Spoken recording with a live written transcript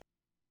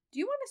Do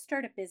you want to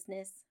start a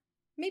business?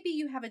 Maybe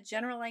you have a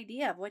general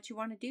idea of what you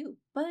want to do,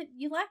 but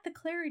you lack the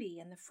clarity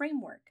and the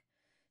framework.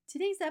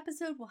 Today's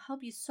episode will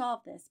help you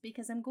solve this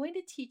because I'm going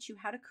to teach you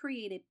how to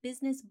create a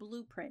business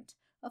blueprint,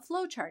 a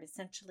flowchart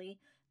essentially,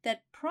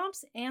 that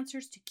prompts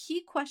answers to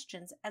key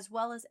questions as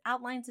well as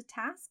outlines of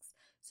tasks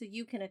so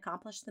you can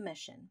accomplish the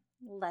mission.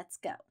 Let's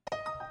go.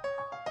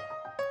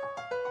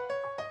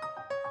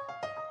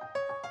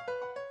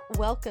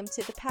 Welcome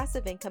to the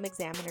Passive Income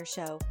Examiner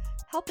Show,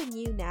 helping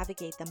you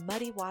navigate the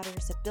muddy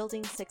waters of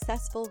building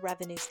successful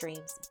revenue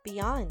streams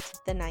beyond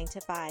the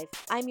 9-to-5.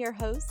 I'm your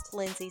host,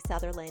 Lindsay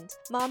Sutherland,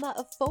 mama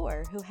of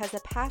 4 who has a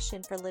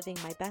passion for living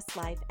my best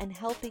life and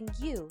helping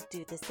you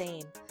do the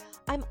same.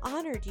 I'm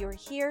honored you're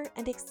here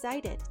and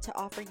excited to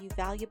offer you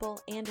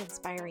valuable and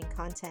inspiring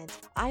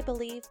content. I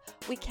believe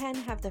we can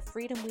have the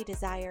freedom we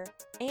desire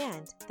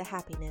and the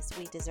happiness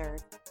we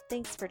deserve.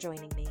 Thanks for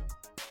joining me.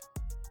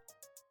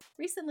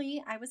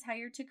 Recently, I was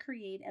hired to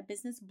create a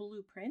business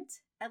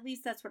blueprint. At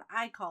least that's what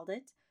I called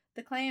it.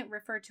 The client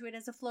referred to it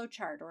as a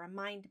flowchart or a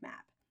mind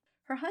map.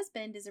 Her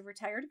husband is a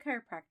retired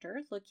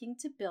chiropractor looking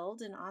to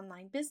build an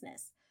online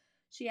business.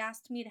 She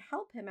asked me to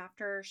help him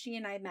after she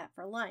and I met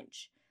for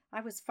lunch.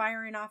 I was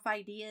firing off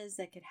ideas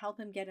that could help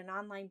him get an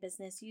online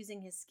business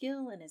using his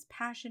skill and his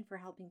passion for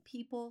helping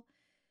people.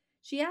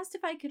 She asked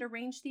if I could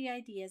arrange the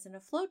ideas in a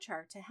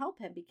flowchart to help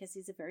him because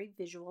he's a very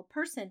visual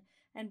person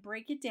and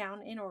break it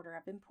down in order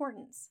of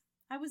importance.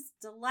 I was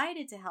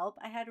delighted to help.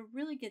 I had a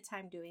really good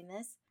time doing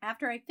this.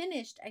 After I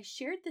finished, I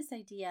shared this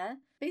idea,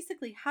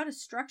 basically how to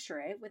structure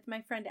it, with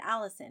my friend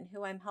Allison,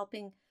 who I'm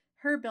helping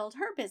her build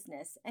her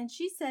business. And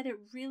she said it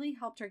really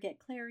helped her get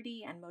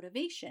clarity and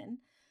motivation.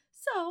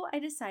 So I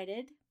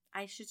decided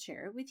I should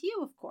share it with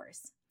you, of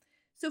course.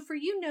 So for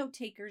you note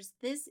takers,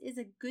 this is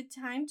a good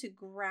time to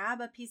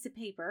grab a piece of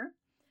paper.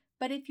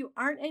 But if you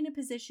aren't in a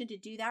position to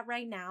do that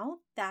right now,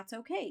 that's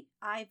okay.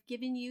 I've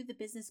given you the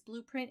business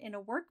blueprint in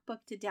a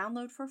workbook to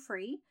download for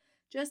free.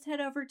 Just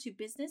head over to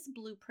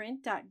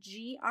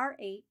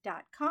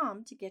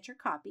businessblueprint.gra8.com to get your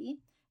copy.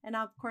 And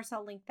of course,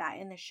 I'll link that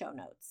in the show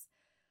notes.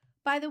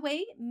 By the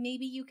way,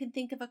 maybe you can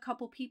think of a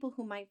couple people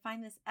who might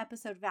find this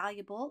episode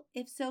valuable.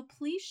 If so,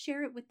 please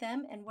share it with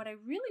them. And what I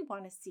really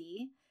want to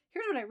see,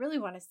 here's what I really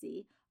want to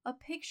see. A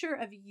picture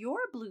of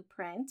your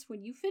blueprint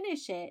when you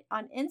finish it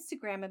on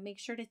Instagram, and make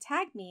sure to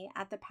tag me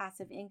at the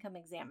Passive Income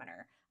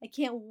Examiner. I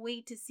can't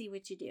wait to see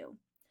what you do.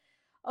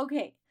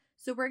 Okay,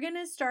 so we're going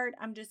to start.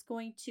 I'm just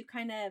going to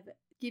kind of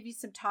give you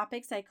some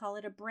topics. I call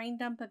it a brain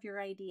dump of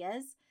your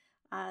ideas.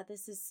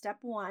 This is step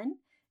 1.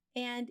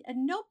 And a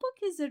notebook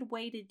is a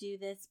way to do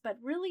this, but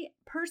really,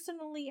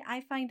 personally,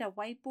 I find a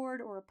whiteboard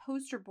or a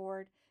poster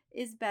board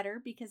is better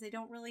because I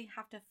don't really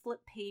have to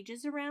flip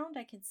pages around.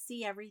 I can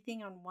see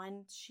everything on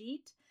one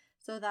sheet.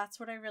 So that's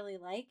what I really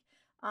like.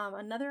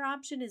 Another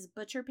option is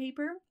butcher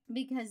paper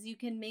because you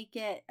can make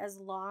it as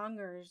long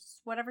or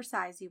whatever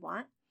size you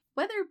want.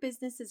 Whether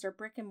businesses are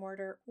brick and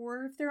mortar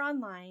or if they're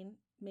online,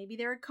 maybe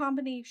they're a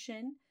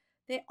combination,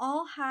 they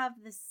all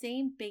have the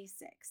same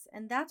basics.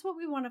 And that's what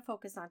we want to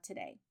focus on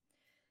today.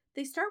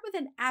 They start with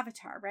an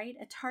avatar, right?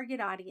 A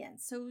target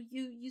audience. So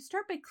you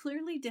start by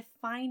clearly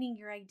defining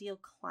your ideal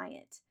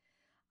client.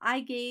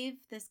 I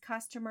gave this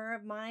customer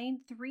of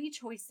mine 3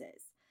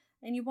 choices,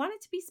 and you want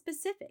it to be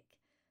specific.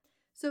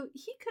 So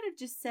he could have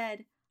just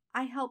said,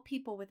 I help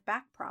people with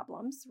back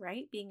problems,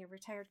 right? Being a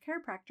retired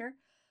chiropractor,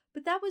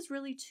 but that was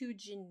really too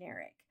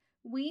generic.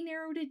 We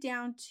narrowed it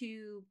down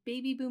to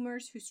baby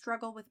boomers who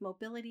struggle with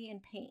mobility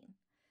and pain.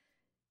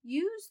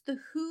 Use the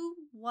who,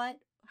 what,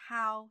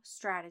 how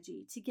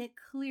strategy to get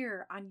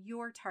clear on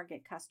your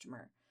target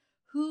customer.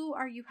 Who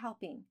are you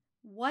helping?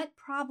 What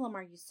problem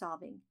are you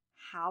solving?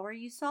 How are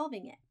you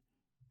solving it?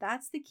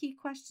 That's the key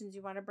questions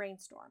you want to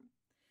brainstorm.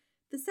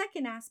 The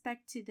second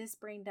aspect to this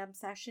brain dump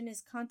session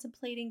is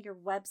contemplating your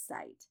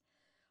website.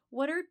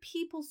 What are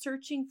people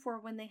searching for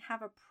when they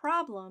have a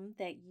problem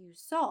that you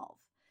solve?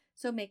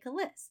 So make a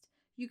list.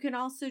 You can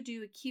also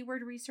do a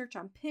keyword research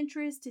on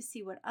Pinterest to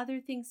see what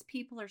other things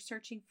people are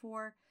searching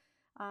for.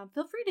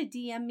 Feel free to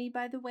DM me,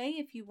 by the way,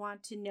 if you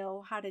want to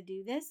know how to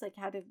do this, like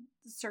how to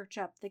search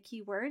up the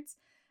keywords.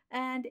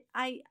 And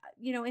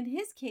in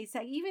his case,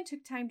 I even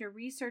took time to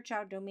research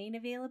out domain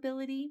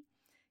availability.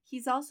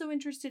 He's also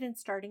interested in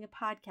starting a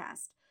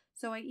podcast.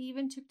 So I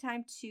even took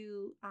time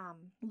to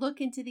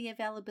look into the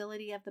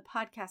availability of the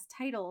podcast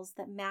titles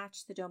that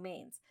match the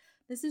domains.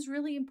 This is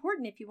really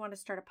important if you want to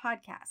start a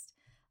podcast.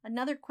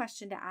 Another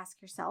question to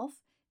ask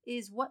yourself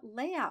is, what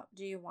layout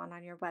do you want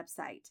on your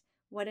website?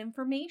 What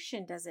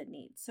information does it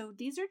need? So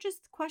these are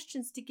just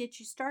questions to get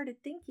you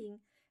started thinking,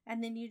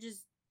 and then you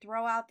just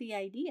throw out the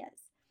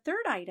ideas.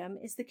 Third item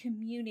is the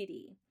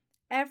community.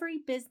 Every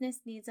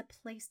business needs a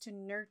place to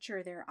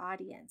nurture their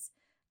audience.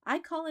 I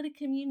call it a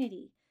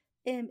community.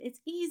 It's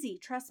easy.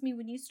 Trust me,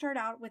 when you start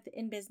out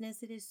in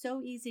business, it is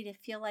so easy to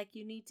feel like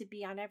you need to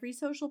be on every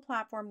social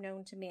platform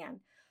known to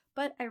man.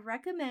 But I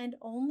recommend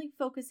only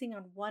focusing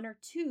on 1 or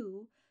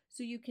 2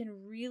 so you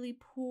can really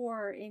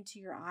pour into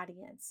your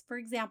audience. For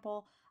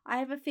example, I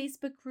have a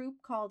Facebook group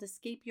called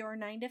Escape Your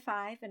 9 to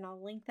 5, and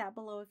I'll link that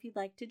below if you'd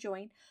like to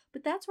join.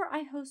 But that's where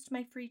I host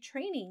my free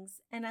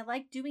trainings, and I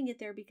like doing it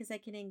there because I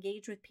can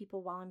engage with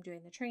people while I'm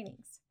doing the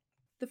trainings.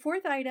 The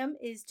fourth item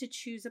is to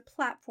choose a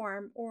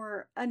platform,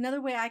 or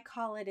another way I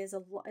call it is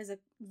a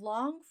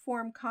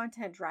long-form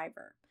content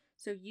driver.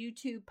 So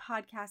YouTube,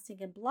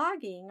 podcasting, and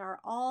blogging are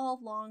all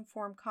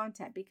long-form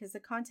content because the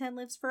content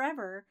lives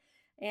forever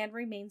and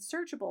remains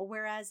searchable,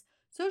 whereas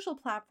social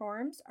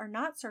platforms are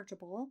not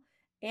searchable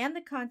and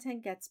the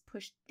content gets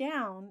pushed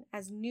down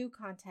as new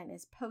content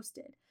is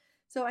posted.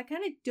 So I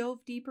kind of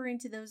dove deeper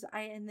into those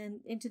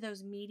into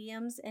those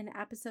mediums in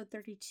episode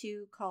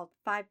 32 called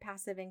 5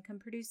 Passive Income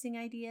Producing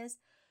Ideas.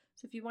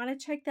 So if you want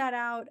to check that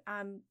out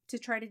to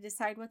try to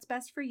decide what's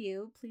best for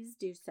you, please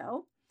do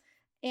so.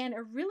 And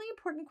a really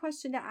important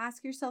question to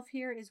ask yourself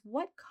here is,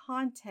 what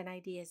content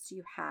ideas do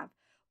you have?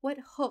 What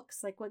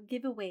hooks, like what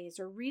giveaways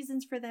or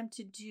reasons for them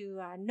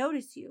to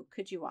notice you,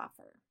 could you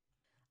offer?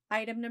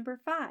 Item number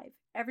 5,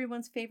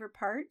 everyone's favorite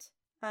part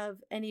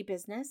of any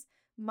business,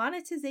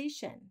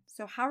 monetization.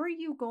 So how are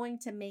you going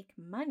to make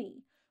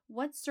money?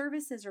 What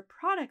services or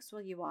products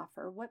will you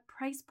offer? What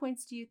price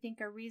points do you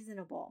think are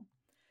reasonable?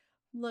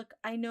 Look,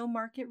 I know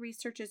market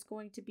research is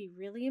going to be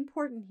really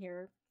important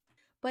here,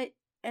 but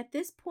at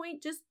this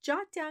point, just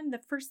jot down the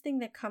first thing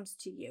that comes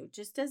to you,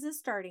 just as a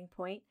starting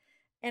point.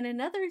 And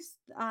another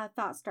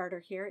thought starter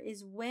here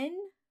is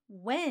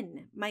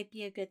when might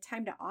be a good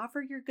time to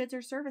offer your goods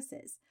or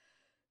services.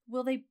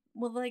 When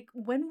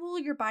will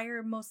your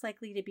buyer most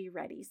likely to be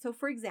ready? So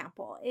for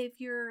example, if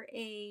you're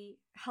a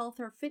health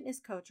or fitness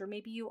coach, or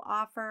maybe you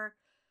offer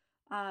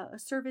a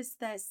service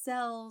that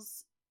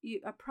sells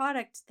a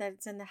product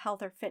that's in the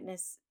health or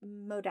fitness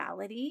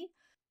modality,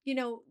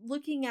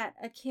 looking at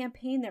a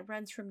campaign that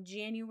runs from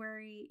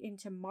January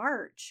into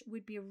March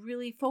would be a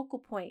really focal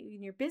point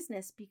in your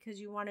business, because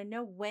you want to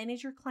know when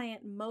is your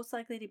client most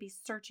likely to be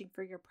searching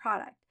for your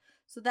product.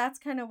 So that's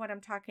kind of what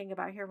I'm talking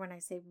about here when I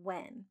say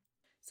when.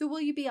 So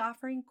will you be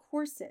offering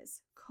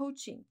courses,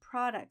 coaching,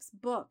 products,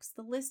 books?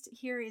 The list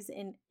here is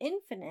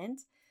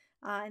infinite.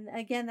 And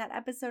again, that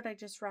episode I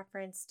just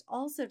referenced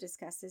also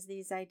discusses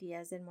these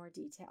ideas in more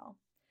detail.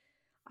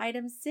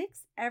 Item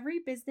 6, every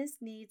business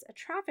needs a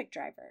traffic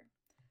driver.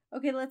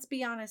 Okay, let's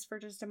be honest for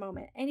just a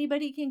moment.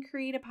 Anybody can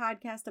create a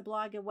podcast, a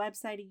blog, a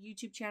website, a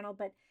YouTube channel,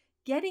 but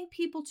getting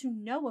people to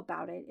know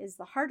about it is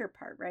the harder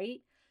part,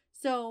 right?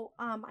 So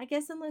I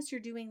guess unless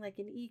you're doing like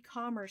an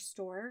e-commerce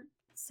store,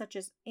 such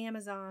as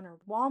Amazon or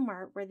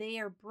Walmart, where they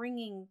are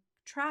bringing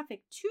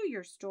traffic to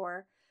your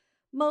store,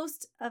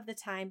 most of the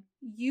time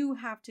you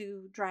have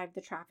to drive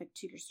the traffic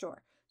to your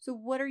store. So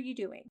what are you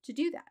doing to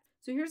do that?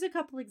 So here's a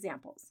couple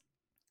examples.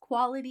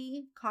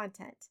 Quality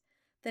content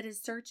that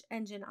is search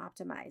engine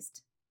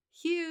optimized.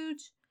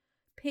 Huge.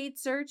 Paid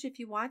search if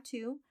you want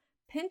to.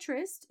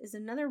 Pinterest is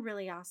another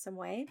really awesome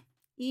way.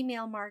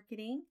 Email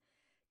marketing.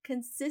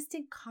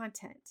 Consistent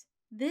content.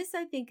 This,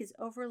 I think, is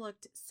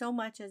overlooked so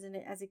much as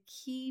a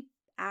key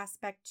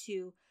aspect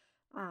to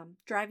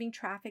driving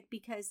traffic,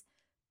 because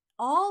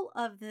all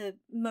of the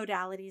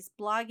modalities,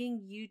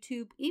 blogging,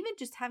 YouTube, even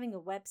just having a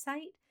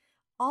website,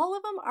 all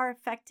of them are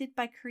affected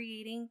by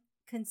creating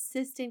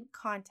consistent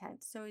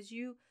content. So as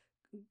you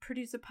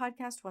produce a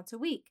podcast once a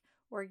week,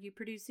 or you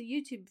produce a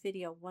YouTube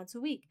video once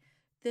a week,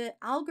 the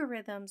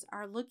algorithms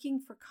are looking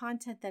for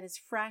content that is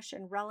fresh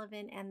and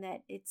relevant, and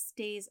that it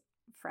stays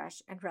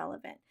fresh and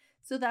relevant.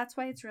 So that's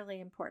why it's really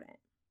important.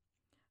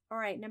 All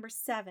right, number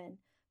 7,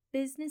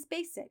 business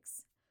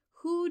basics.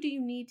 Who do you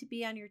need to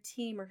be on your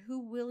team, or who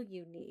will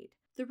you need?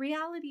 The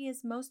reality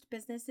is most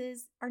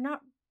businesses are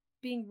not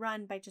being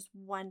run by just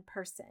one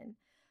person.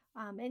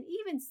 And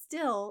even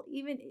still,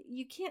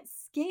 you can't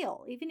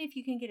scale. Even if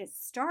you can get it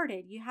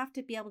started, you have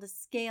to be able to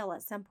scale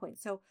at some point.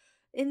 So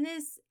in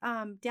this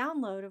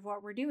download of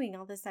what we're doing,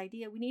 all this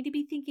idea, we need to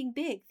be thinking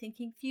big,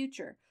 thinking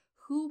future.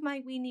 Who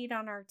might we need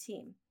on our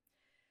team?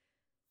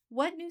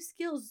 What new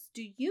skills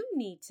do you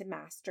need to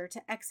master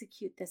to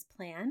execute this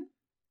plan?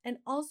 And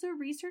also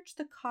research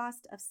the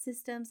cost of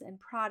systems and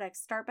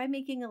products. Start by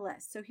making a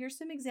list. So here's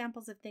some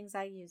examples of things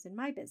I use in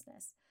my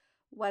business.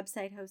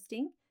 Website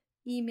hosting,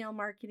 email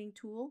marketing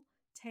tool,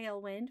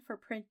 Tailwind for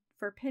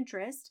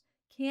Pinterest,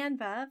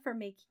 Canva for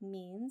making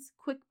memes,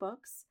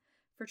 QuickBooks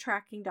for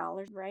tracking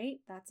dollars, right?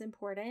 That's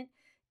important.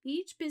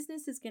 Each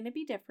business is going to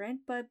be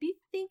different, but be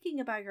thinking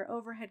about your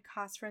overhead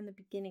costs from the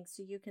beginning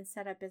so you can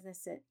set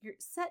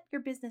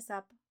your business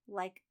up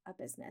like a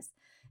business.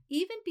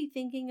 Even be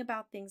thinking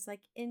about things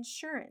like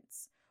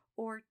insurance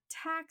or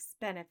tax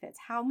benefits.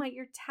 How might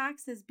your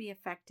taxes be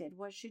affected?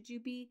 What should you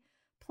be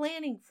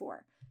planning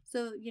for?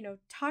 So,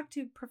 talk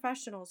to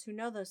professionals who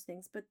know those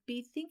things, but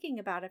be thinking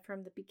about it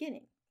from the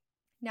beginning.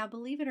 Now,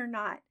 believe it or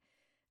not,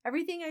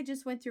 everything I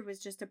just went through was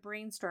just a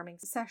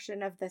brainstorming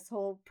session of this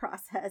whole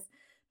process.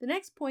 The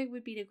next point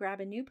would be to grab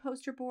a new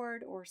poster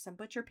board or some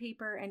butcher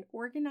paper and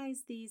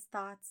organize these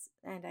thoughts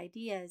and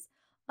ideas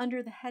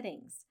under the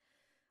headings.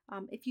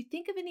 If you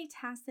think of any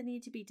tasks that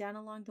need to be done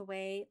along the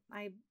way,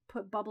 I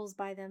put bubbles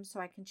by them so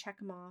I can check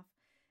them off.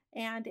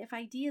 And if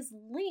ideas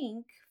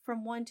link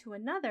from one to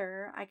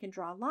another, I can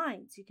draw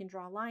lines. You can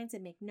draw lines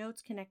and make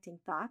notes connecting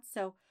thoughts.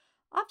 So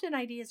often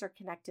ideas are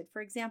connected.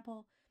 For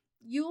example,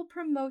 you'll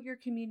promote your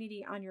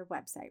community on your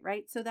website,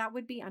 right? So that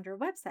would be under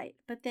website,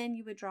 but then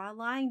you would draw a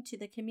line to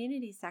the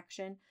community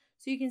section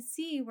so you can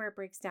see where it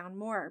breaks down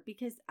more.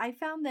 Because I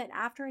found that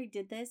after I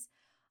did this,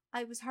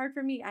 it was hard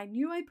for me. I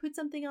knew I put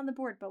something on the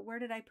board, but where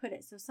did I put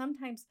it? So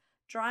sometimes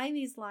drawing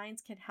these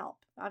lines can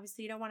help.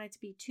 Obviously, you don't want it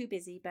to be too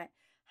busy, but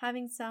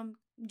having some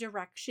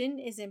direction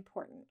is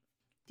important.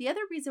 The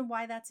other reason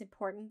why that's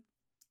important,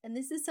 and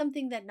this is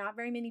something that not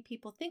very many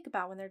people think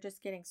about when they're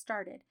just getting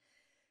started,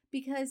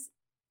 because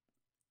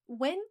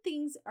when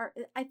things are,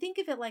 I think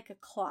of it like a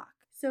clock.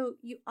 So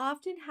you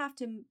often have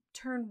to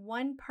turn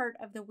one part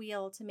of the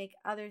wheel to make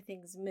other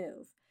things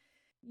move.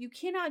 You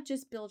cannot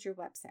just build your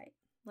website.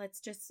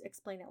 Let's just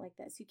explain it like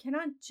this. You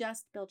cannot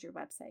just build your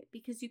website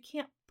because you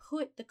can't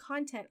put the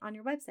content on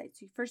your website.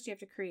 So first you have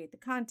to create the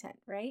content,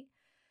 right?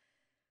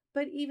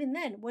 But even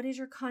then, what is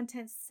your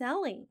content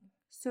selling?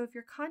 So if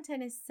your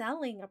content is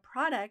selling a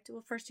product,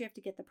 well, first you have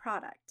to get the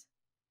product,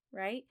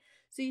 right?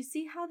 So you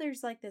see how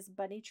there's like this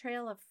bunny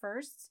trail of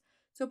firsts?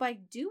 So by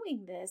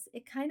doing this,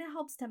 it kind of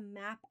helps to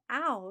map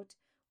out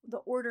the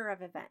order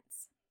of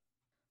events.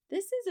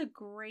 This is a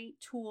great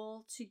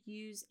tool to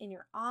use in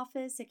your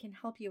office. It can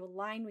help you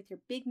align with your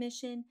big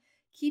mission,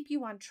 keep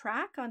you on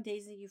track on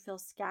days that you feel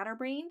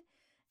scatterbrained.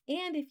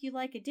 And if you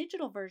like a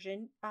digital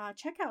version,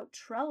 check out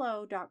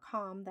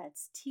Trello.com.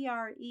 That's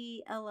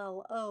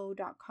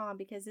Trello.com,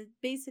 because it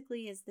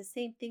basically is the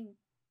same thing.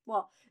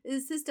 Well, the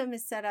system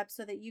is set up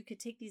so that you could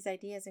take these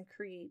ideas and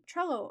create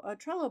a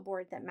Trello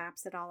board that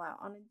maps it all out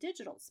on a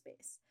digital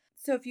space.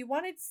 So if you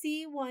want to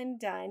see one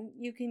done,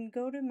 you can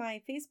go to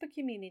my Facebook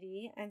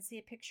community and see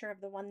a picture of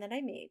the one that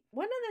I made.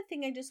 One other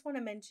thing I just want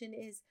to mention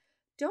is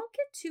don't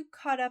get too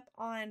caught up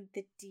on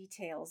the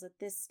details at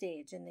this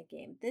stage in the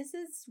game. This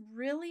is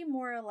really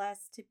more or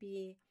less to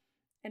be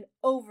an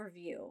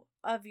overview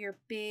of your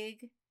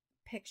big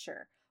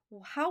picture.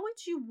 How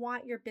would you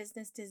want your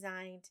business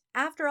designed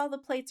after all the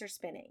plates are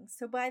spinning?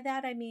 So by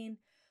that, I mean,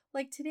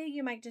 like today,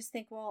 you might just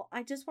think, well,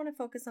 I just want to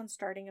focus on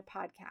starting a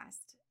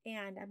podcast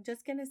and I'm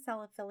just going to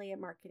sell affiliate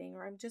marketing,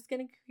 or I'm just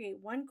going to create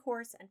one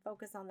course and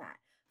focus on that.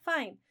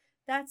 Fine.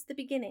 That's the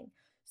beginning.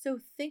 So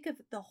think of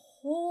the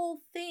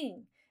whole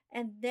thing,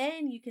 and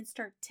then you can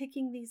start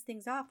ticking these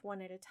things off one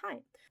at a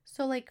time.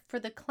 So like for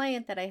the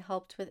client that I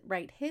helped with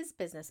write his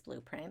business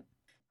blueprint,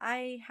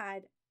 I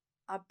had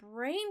a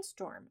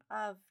brainstorm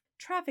of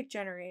traffic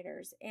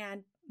generators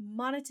and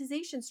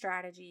monetization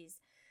strategies.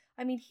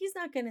 I mean, he's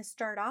not going to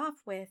start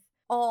off with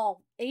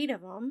all 8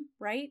 of them,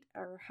 right?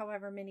 Or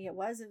however many it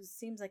was. It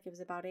seems like it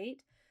was about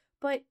 8.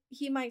 But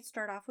he might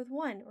start off with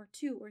 1 or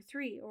 2 or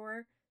 3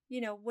 or,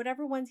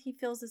 whatever ones he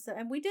feels is.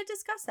 And we did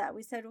discuss that.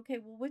 We said, okay,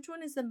 well, which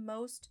one is the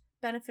most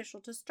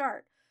beneficial to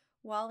start?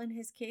 Well, in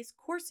his case,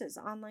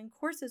 online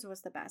courses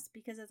was the best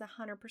because it's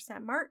 100%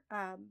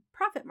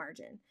 profit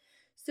margin.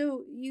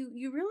 So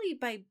you really,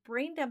 by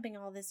brain dumping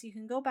all this, you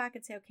can go back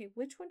and say, okay,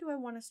 which one do I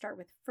want to start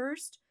with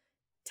first?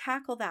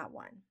 Tackle that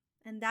one.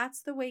 And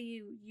that's the way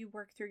you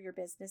work through your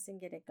business and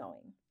get it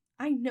going.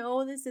 I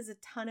know this is a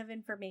ton of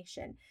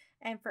information.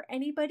 And for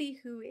anybody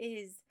who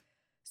is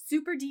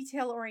super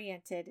detail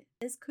oriented,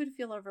 this could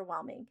feel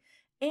overwhelming.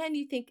 And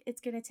you think it's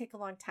going to take a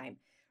long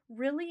time.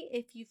 Really,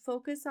 if you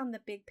focus on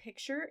the big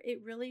picture,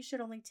 it really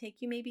should only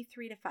take you maybe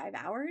 3 to 5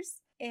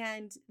 hours.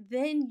 And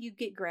then you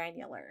get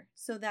granular.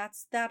 So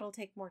that'll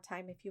take more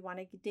time if you want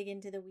to dig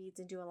into the weeds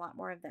and do a lot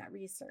more of that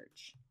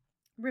research.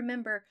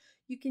 Remember,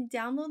 you can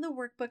download the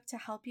workbook to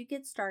help you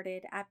get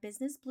started at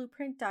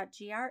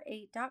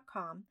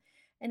businessblueprint.gr8.com.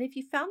 And if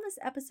you found this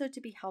episode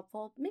to be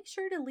helpful, make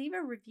sure to leave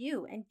a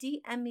review and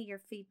DM me your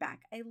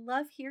feedback. I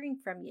love hearing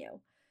from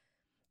you.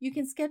 You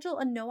can schedule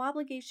a no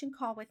obligation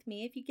call with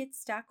me if you get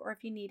stuck or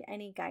if you need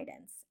any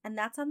guidance. And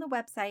that's on the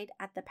website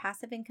at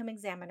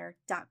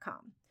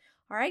thepassiveincomeexaminer.com.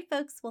 All right,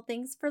 folks. Well,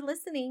 thanks for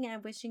listening.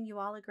 I'm wishing you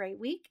all a great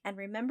week. And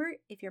remember,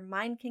 if your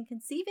mind can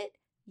conceive it,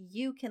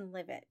 you can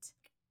live it.